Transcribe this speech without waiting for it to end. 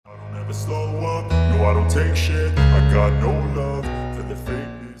never slow up. No, I don't take shit. I got no love for the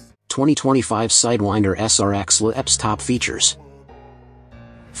fakeness. 2025 Sidewinder Srx Le Eps top features.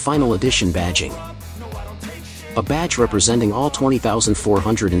 Final edition badging. A badge representing all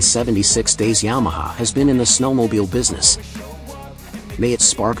 20,476 days Yamaha has been in the snowmobile business. May it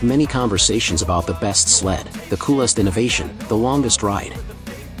spark many conversations about the best sled, the coolest innovation, the longest ride.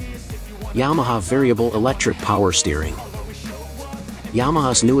 Yamaha Variable Electric Power Steering.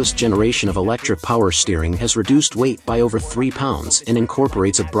 Yamaha's newest generation of electric power steering has reduced weight by over 3 pounds and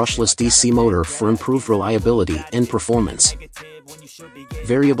incorporates a brushless DC motor for improved reliability and performance.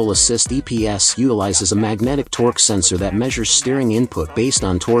 Variable Assist EPS utilizes a magnetic torque sensor that measures steering input based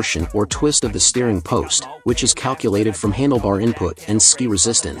on torsion or twist of the steering post, which is calculated from handlebar input and ski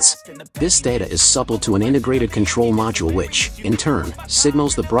resistance. This data is coupled to an integrated control module which, in turn,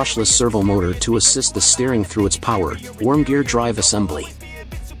 signals the brushless servo motor to assist the steering through its power, worm gear drive assembly.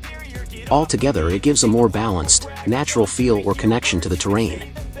 Altogether, it gives a more balanced, natural feel or connection to the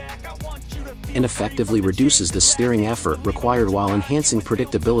terrain, and effectively reduces the steering effort required while enhancing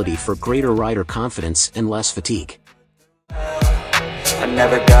predictability for greater rider confidence and less fatigue. I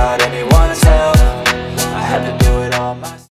never got anyone's help. I had to do it all myself.